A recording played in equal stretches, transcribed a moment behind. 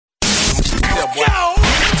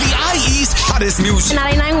hottest music.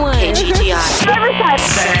 99.1 KGGI.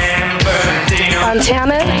 San Bernardino.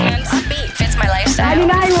 Montana. Beat fits my lifestyle.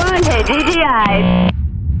 99.1 KGGI.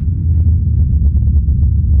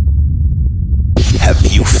 Have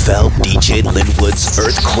you felt DJ Linwood's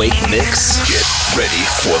Earthquake Mix? Get ready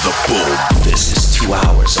for the boom. This is 2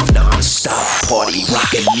 hours of non-stop party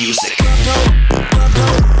rockin' music.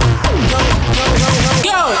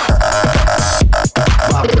 Go!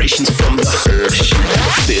 Vibrations from the earth.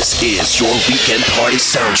 This is your weekend party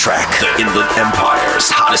soundtrack. The Inland Empire's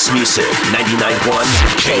hottest music. 99.1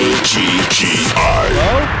 KGGI.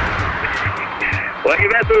 Hello? Why are you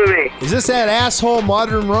messing with me? Is this that asshole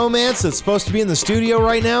Modern Romance that's supposed to be in the studio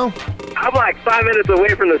right now? I'm like 5 minutes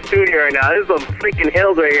away from the studio right now. This is some freaking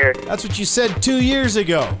hills right here. That's what you said 2 years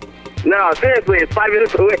ago. No, seriously, it's 5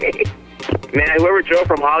 minutes away. Man, whoever drove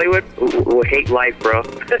from Hollywood will hate life, bro.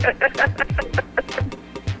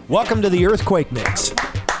 Welcome to the Earthquake Mix.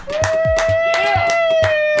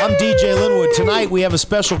 I'm DJ Linwood. Tonight we have a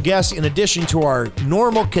special guest in addition to our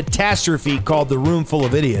normal catastrophe called The Room Full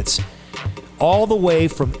of Idiots. All the way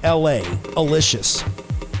from L.A., Alicious.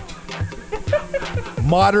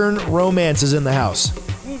 Modern Romance is in the house.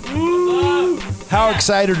 How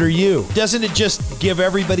excited are you? Doesn't it just give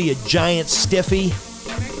everybody a giant stiffy?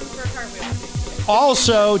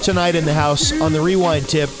 Also tonight in the house on the rewind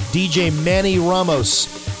tip, DJ Manny Ramos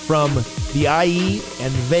from the IE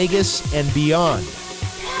and Vegas and beyond.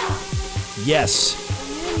 Yes.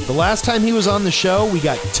 The last time he was on the show, we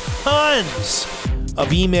got tons of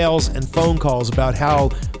emails and phone calls about how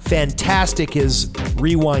fantastic his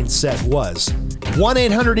rewind set was.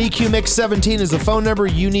 1-800-EQ-MIX-17 is the phone number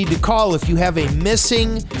you need to call if you have a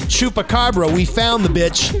missing chupacabra. We found the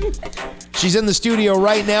bitch. She's in the studio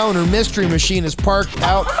right now and her mystery machine is parked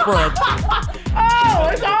out front. Oh,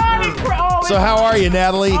 it's on. So how are you,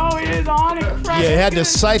 Natalie? Oh, it is on. Incredible. You had to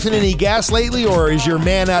siphon any gas lately, or is your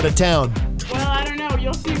man out of town? Well, I don't know.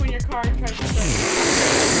 You'll see when your car tries to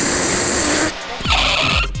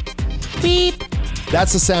start. Beep.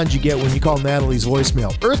 That's the sound you get when you call Natalie's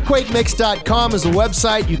voicemail. EarthquakeMix.com is the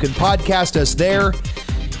website. You can podcast us there.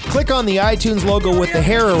 Click on the iTunes logo with the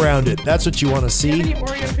hair around it. That's what you want to see. Do you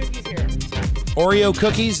have any Oreo cookies here? Oreo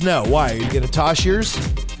cookies? No. Why? Are you going to toss yours?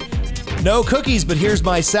 No cookies, but here's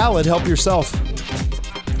my salad. Help yourself. I'm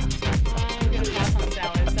going to pass on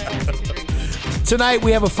salad. So I have to drink. Tonight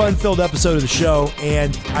we have a fun-filled episode of the show,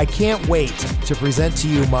 and I can't wait to present to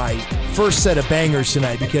you my first set of bangers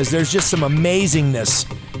tonight because there's just some amazingness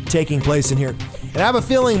taking place in here. And I have a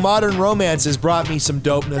feeling Modern Romance has brought me some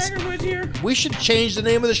dopeness. Tiger Woods here. We should change the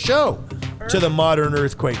name of the show to the Modern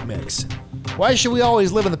Earthquake Mix. Why should we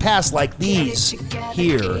always live in the past like these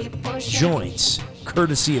here joints,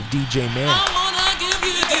 courtesy of DJ Man?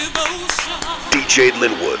 DJ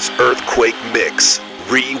Linwood's Earthquake Mix.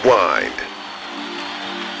 Rewind.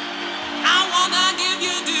 I wanna give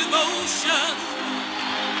you devotion.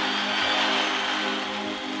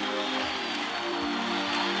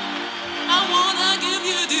 I wanna give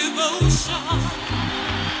you devotion.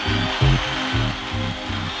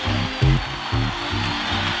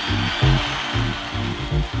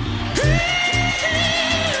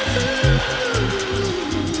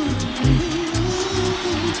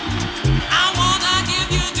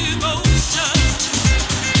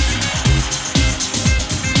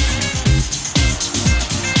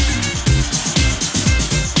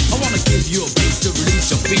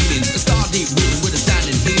 Feelings, a star deep rhythm with a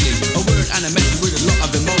standing healing, a word and a message with a lot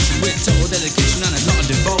of emotion, with total dedication and a lot of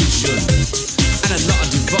devotion, and a lot of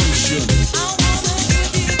devotion.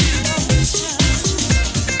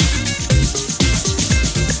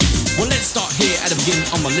 Well, let's start here at the beginning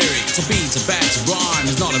on my lyric. To be, to bad, to rhyme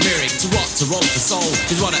is not a lyric. To rock, to roll, for soul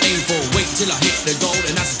is what I aim for. Wait till I hit the goal,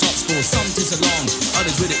 and that's the top score. Some takes a long,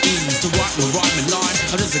 others with the ease. To write will rhyme in line,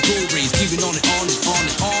 others a cool breeze, keeping on and on and on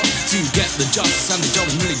and on. To get the justice and the job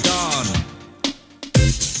is really done.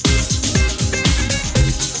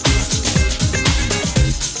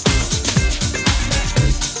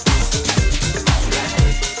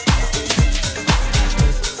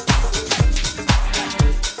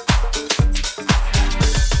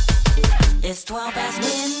 It's 12 past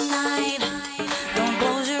midnight. Don't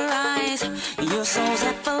close your eyes. Your soul's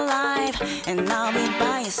set for life, and I'll be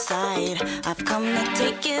by your side. I've come to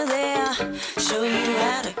take you there, show you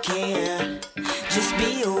how to care. Just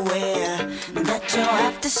be aware that you'll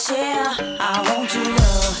have to share. I want your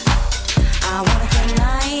love, I want it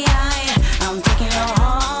tonight. I'm taking your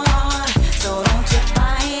heart, so don't you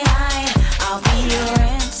fight. I'll be your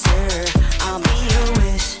answer, I'll be your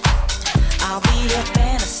wish, I'll be your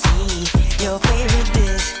fantasy, your favorite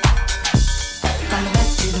dish. From the back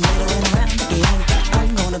to the middle and around again,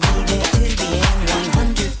 I'm gonna be there till the end.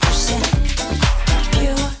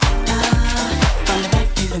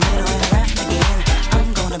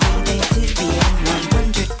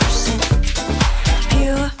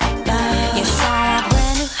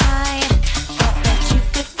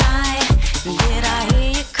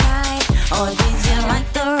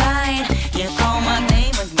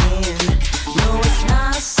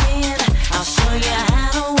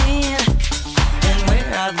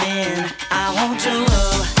 I've been. I want your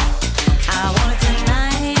love. I want it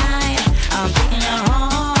tonight. I'm taking your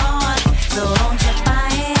heart, so don't you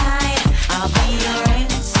fight. I'll be your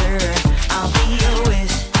answer. I'll be your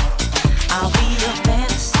wish. I'll be your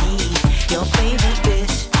fantasy, your favorite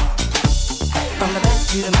bitch. From the back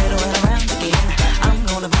to the middle and around again, I'm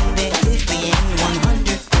gonna be there till the end.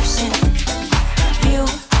 100% pure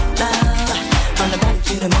love. From the back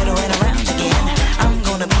to the middle and around again, I'm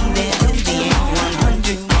gonna be there till the end.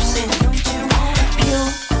 100% pure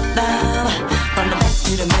love. From the back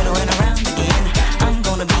to the middle and around again, I'm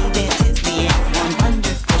gonna be there till the end.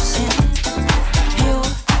 100% pure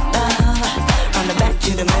love. From the back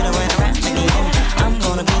to the middle and around again, I'm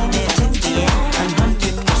gonna be there till the end.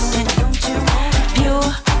 100%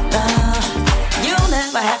 pure love. You'll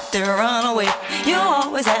never have to run away. You'll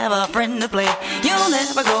always have a friend to play. You'll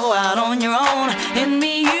never go out on your own. In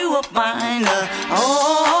me you will find a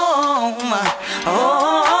home,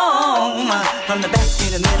 home. From the back to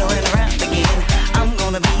the middle and around again, I'm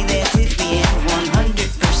gonna be there till the end.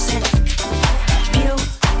 100% pure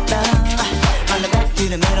love. From the back to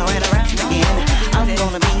the middle and around again, I'm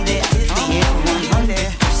gonna be there till the end.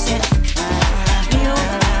 100% pure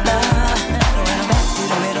love. From the back to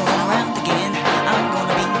the middle and around again, I'm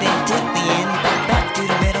gonna be there till the end. Back to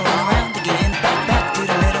the middle and around again. Back to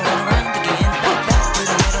the middle and around again. Back to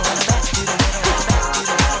the middle and back to the middle and back to the middle and back to the middle and back to the middle and back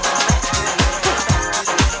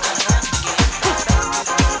to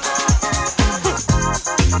the middle.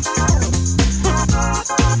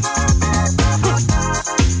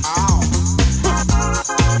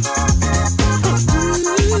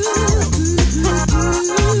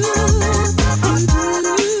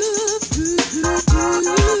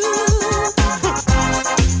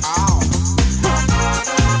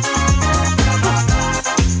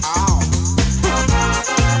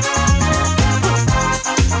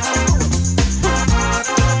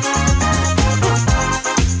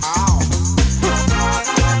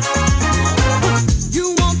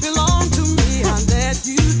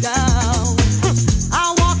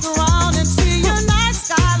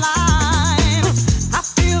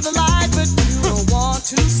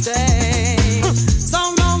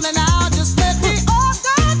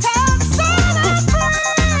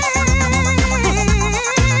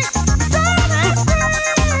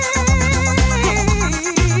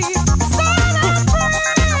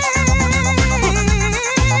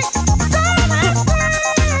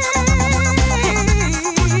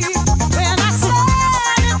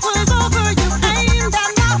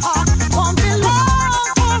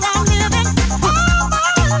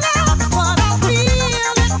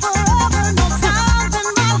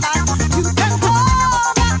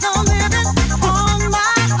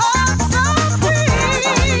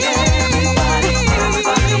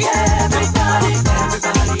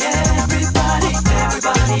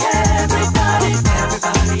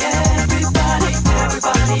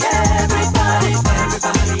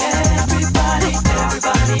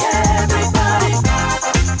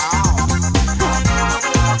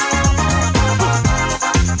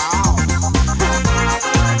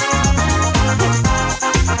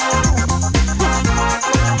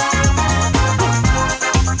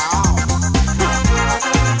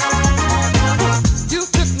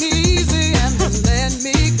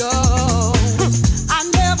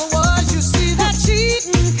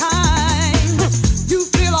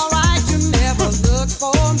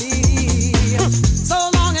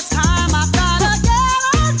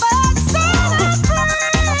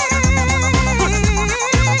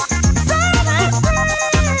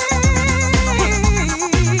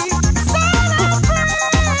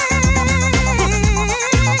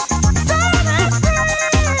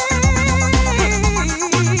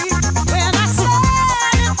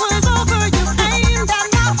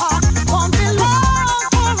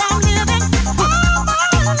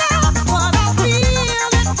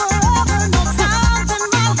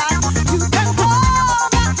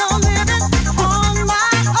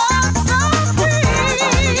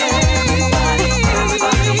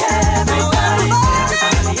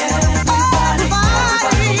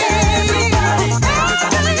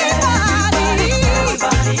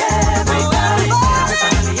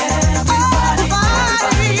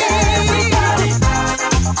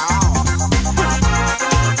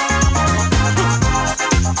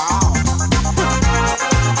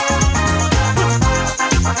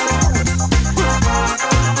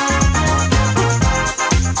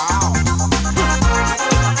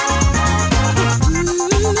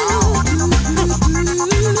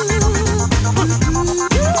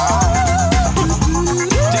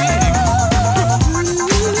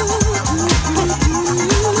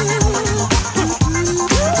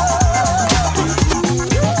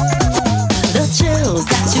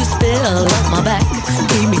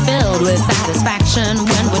 filled with satisfaction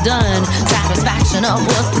when we're done. Satisfaction of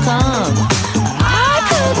what's to come. I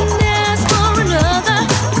couldn't ask for another.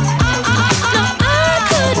 No, I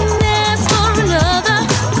couldn't ask for another.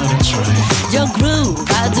 That's right. Your groove,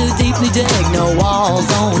 I do deeply dig. No walls,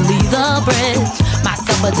 only the bridge. My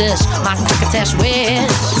supper dish, my succotash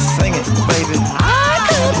wish. Sing it, baby. I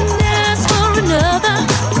couldn't ask for another.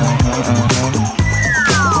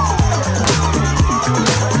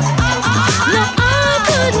 No, I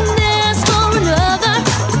couldn't ask for another.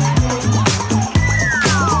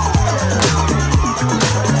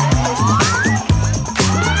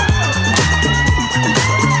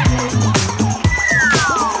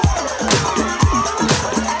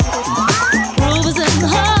 Groove is in the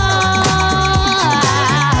heart.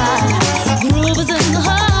 Groove is in the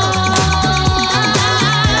heart.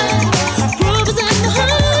 Groove is in the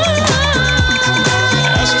heart.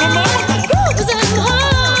 That's for Monica. Groove is in the heart.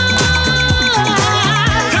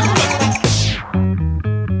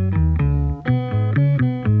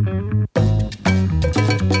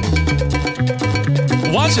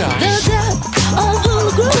 Watch out. The depth of who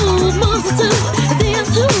the groove moves us to the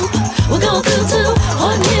nth hoop. We'll go through to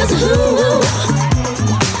one year's a who.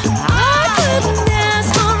 I couldn't ask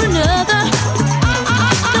for another.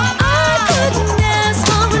 No, I couldn't ask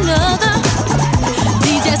for another.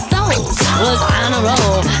 DJ Soul was on a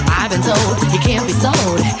roll. I've been told he can't be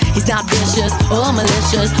sold. He's not vicious or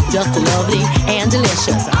malicious, just lovely and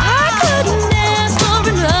delicious. I couldn't ask for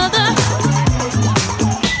another.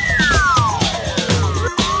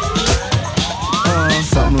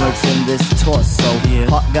 Something lurks in this torso.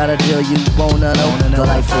 Heart got a deal you wanna know.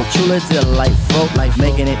 Delightful, truly delightful.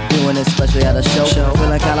 Making it, doing it, especially at a show.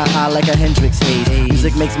 Feeling kinda high like a Hendrix haze.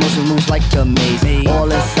 Music makes motion moves like a maze.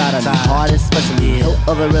 All inside of me, heart especially. Hilt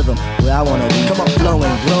of the rhythm, where I wanna be. Come on,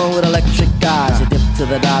 flowing, glowing with electric eyes. You dip to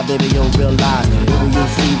the dive, baby, you'll realize. Baby,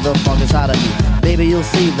 you'll see the funk inside of me. Baby, you'll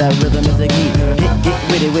see that rhythm is the key. Get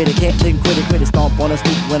with it, can't think, quit it. Stomp on the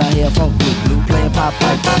stoop when I hear funk blue. Playing pop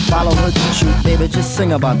pipe, follow her to shoot. Baby, just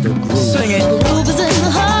sing about the groove. Sing it. Groove is in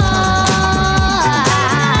the heart.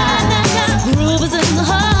 Groove is in the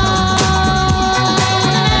heart.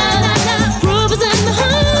 Groove is in the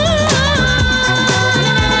heart.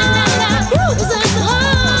 Groove is in the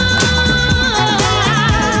heart.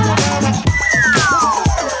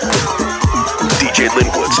 DJ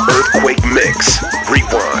Linwood's Earthquake Mix.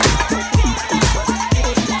 Rewind.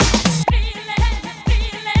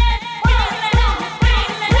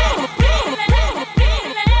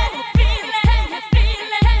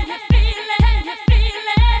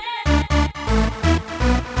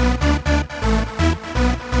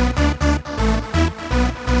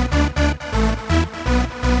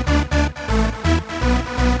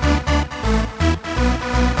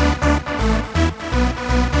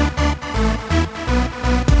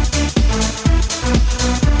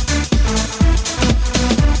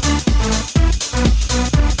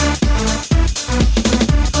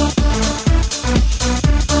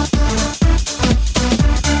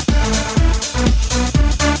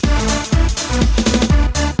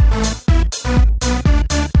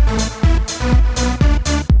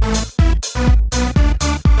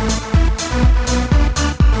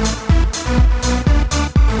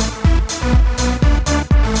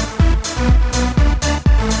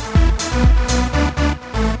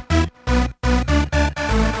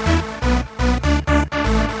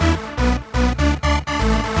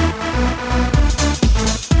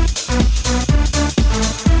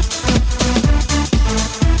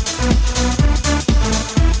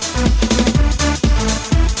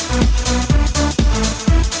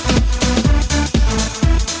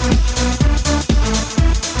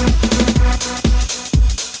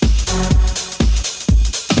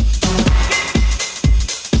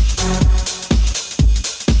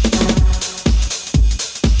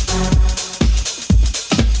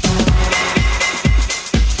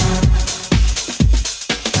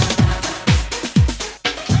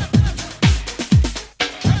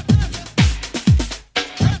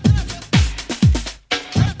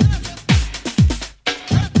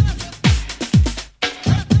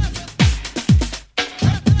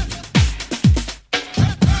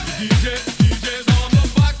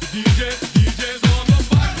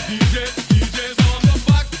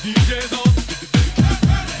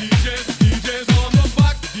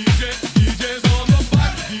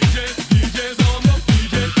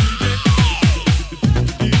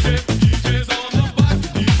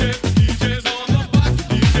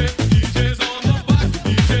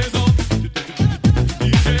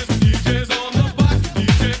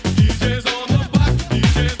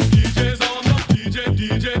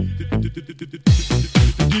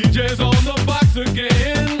 DJ's on the box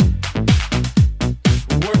again.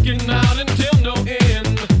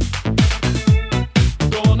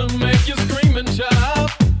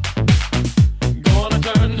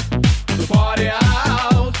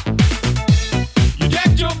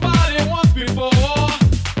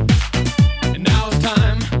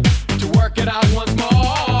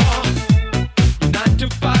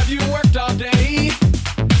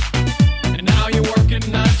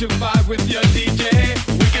 to vibe with your DJ.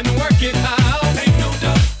 We can work it out. Ain't no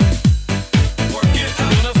doubt. Work it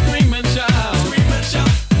out. Gonna scream and shout. Scream and shout.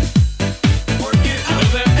 Work it out. No,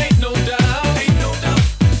 there ain't no doubt. Ain't no doubt.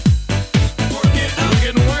 Work it out. We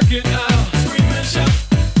can work it out. Scream and shout.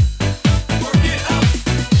 Work it out.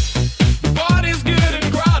 The party's getting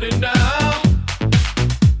crowded now.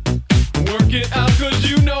 Work it out 'cause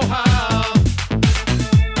you know how.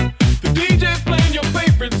 The DJ's playing your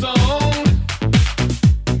favorite song.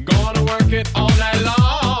 Gonna work it all night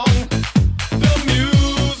long. The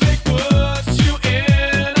music puts you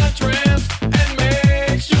in a trance and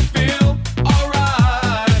makes you feel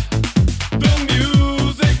alright. The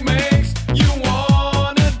music makes you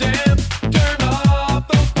wanna dance. Turn off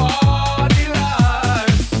those party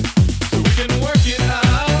lights so we can work it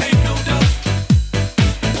out. Ain't no doubt.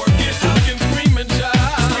 Work it out. We can scream and shout.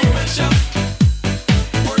 Scream and shout.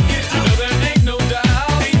 Work it out. No, there ain't no doubt.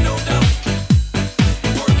 Ain't no doubt.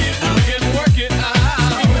 Work it out. We can work it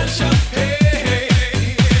out. Scream and shout. Hey, hey,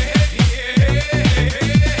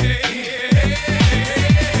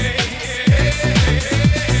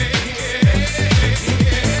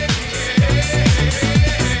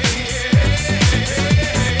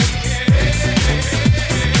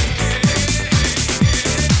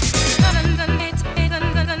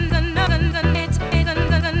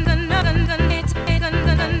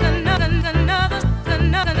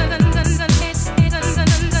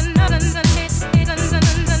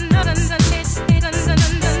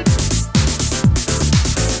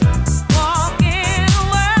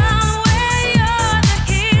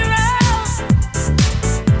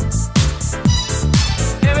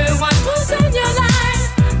 Everyone who's in your life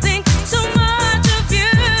thinks so much of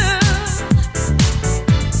you,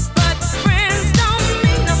 but friends don't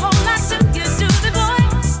mean a whole lot to you, do they, boy?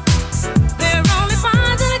 They're only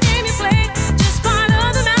pawns in a game you play, just part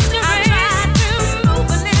of the masquerade. I try to move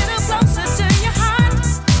a little closer to your heart,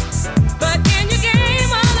 but in your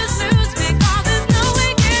game others lose because there's no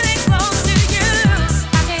way getting close to you.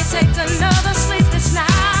 I can't take another sleepless night.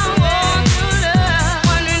 Want your love,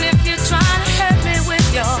 wondering if you're trying to hurt me with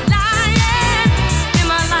your lying. In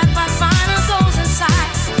my life I find a ghost inside.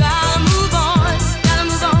 Gotta move on, gotta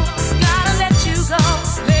move on, gotta let you go,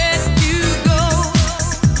 let you go.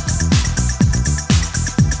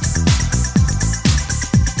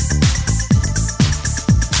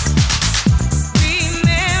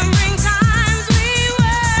 Remembering times we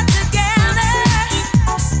were together,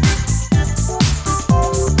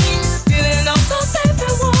 feeling oh so safe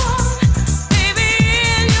and warm, baby,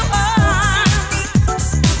 in your arms.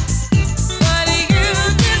 But you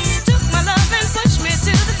just took my love and pushed me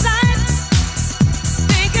to the side,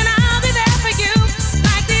 thinking I'll be there for you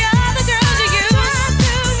like the other girls you used. Try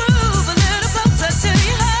to move a little closer to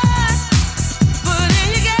your heart, but in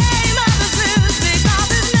your game others lose because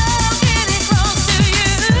there's no getting close to you.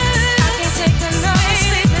 I can't take another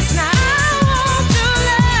sleepless night. I want your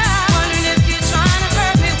love, wondering if you're trying to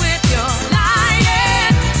hurt me with your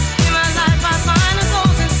lying. In my life I find a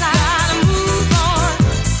ghost inside. Gotta move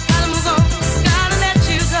on, gotta let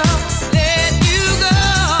you go, let you go.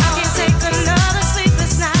 I can't take another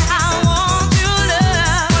sleepless night. I want your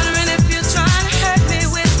love, wondering if you're trying to hurt me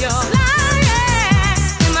with your lying.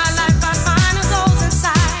 In my life I find a ghost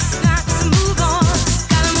inside. Got to move on,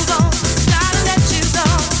 gotta let you go,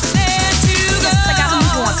 let you go. Yes, I gotta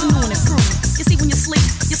move on to new and improve. You see, when you sleep,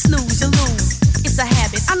 you snooze, you lose. It's a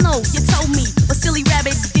habit. I know you told me, but silly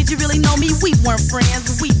rabbit, did you really know me? We weren't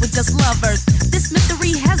friends, we were just lovers. This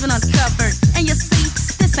mystery has been uncovered, and you see,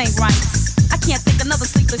 this ain't right. I can't take another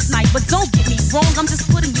sleepless night, but don't get me wrong, I'm just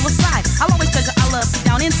putting you aside. I'll always treasure our love deep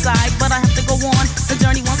down inside, but I have to go on the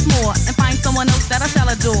journey once more and find someone else that I shall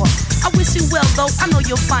adore. I wish you well, though. I know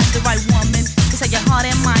you'll find the right woman to share your heart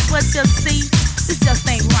and mind, but just see, this just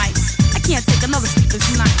ain't right. I can't take another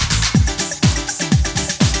sleepless night.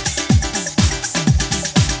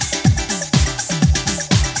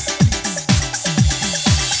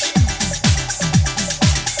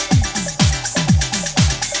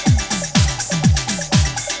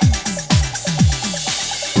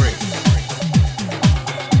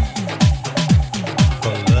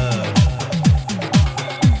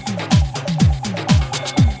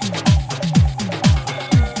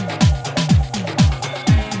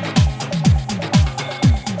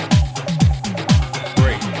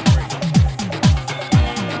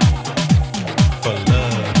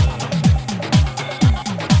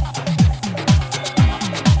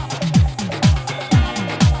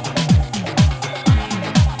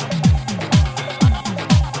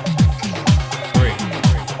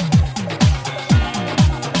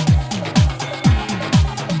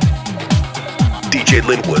 DJ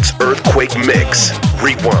Linwood's Earthquake Mix.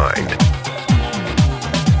 Rewind.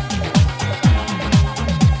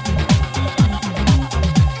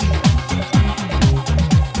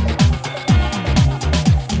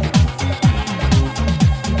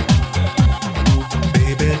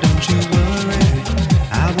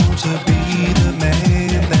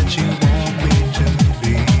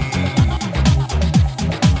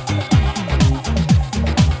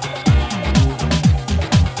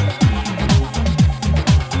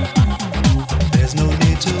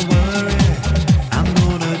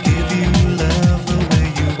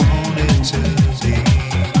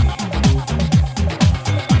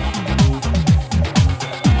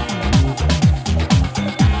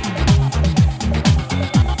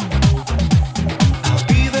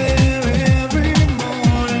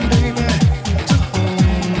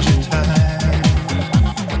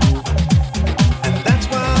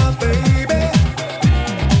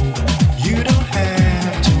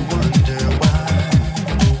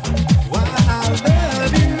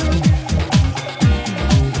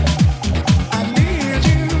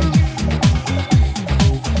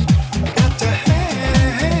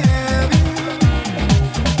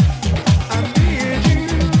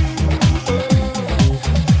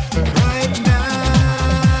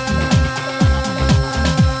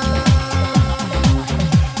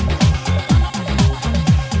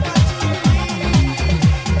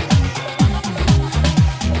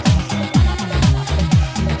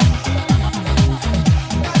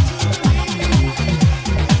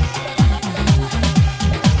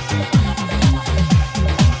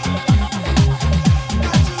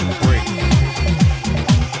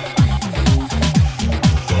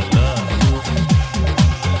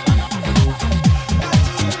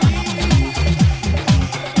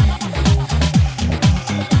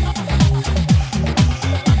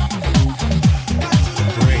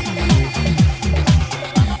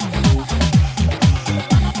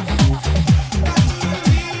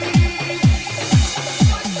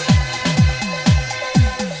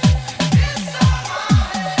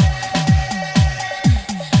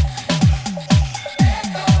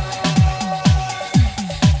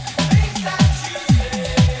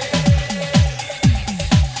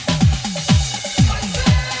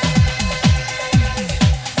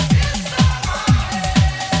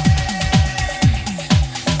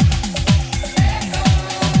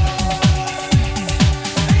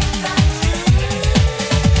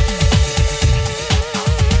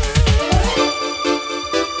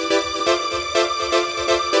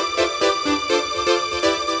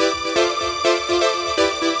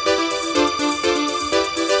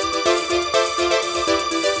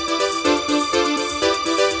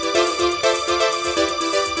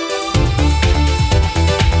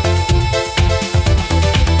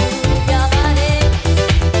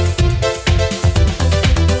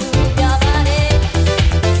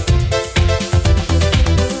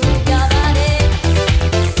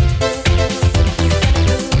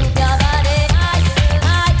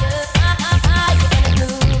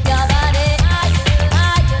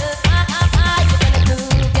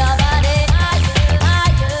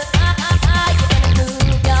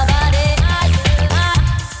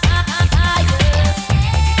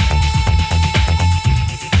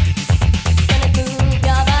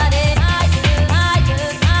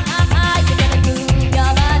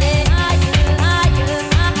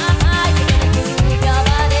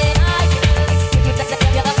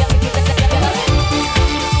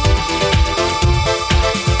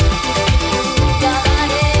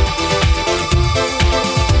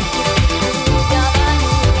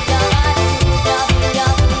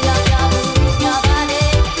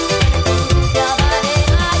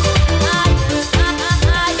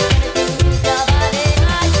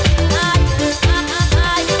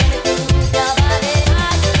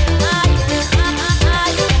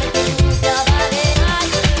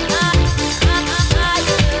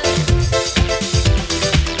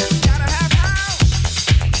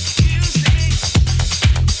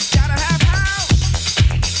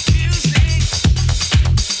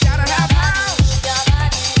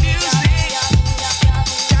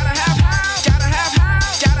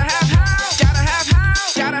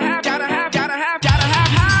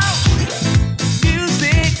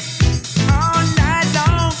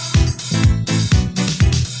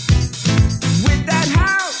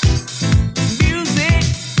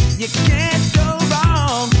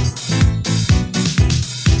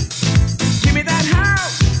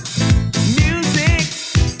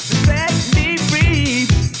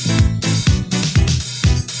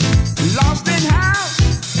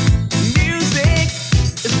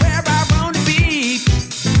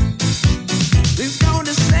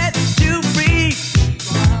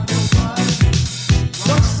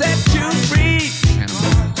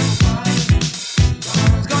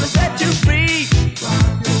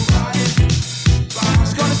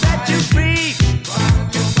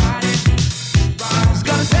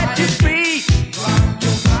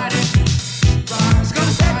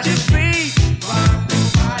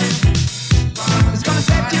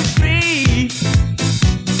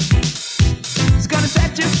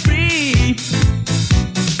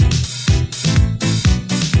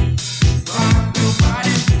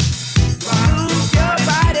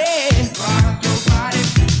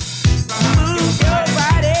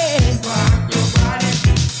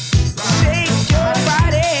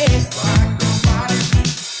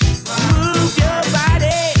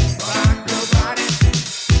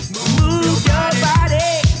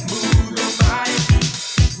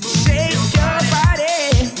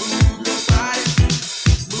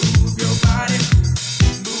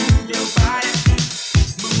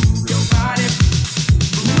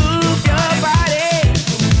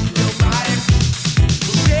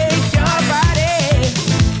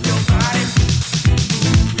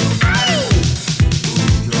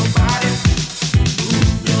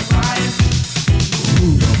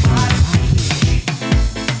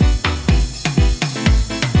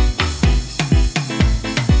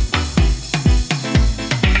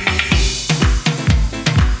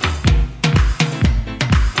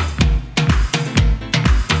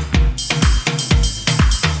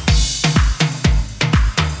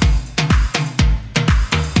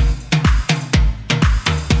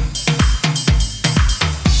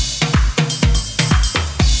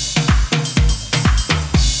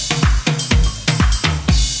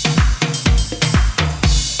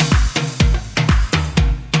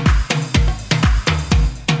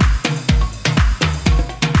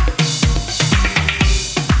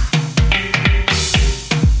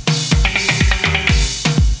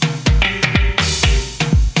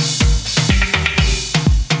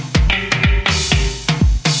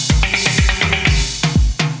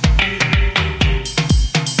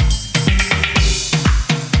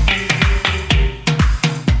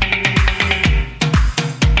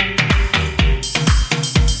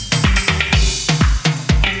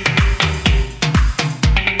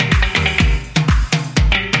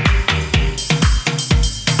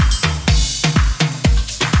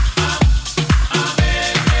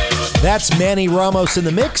 That's Manny Ramos in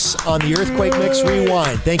the mix on the Earthquake Mix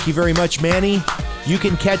Rewind. Thank you very much, Manny. You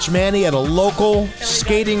can catch Manny at a local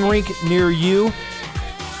skating rink near you.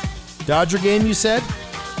 Dodger game, you said?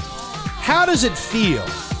 How does it feel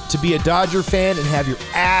to be a Dodger fan and have your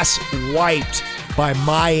ass wiped by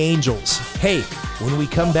my Angels? Hey, when we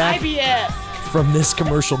come back IBS. from this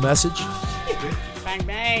commercial message, Bang,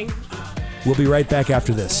 bang. we'll be right back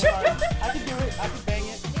after this.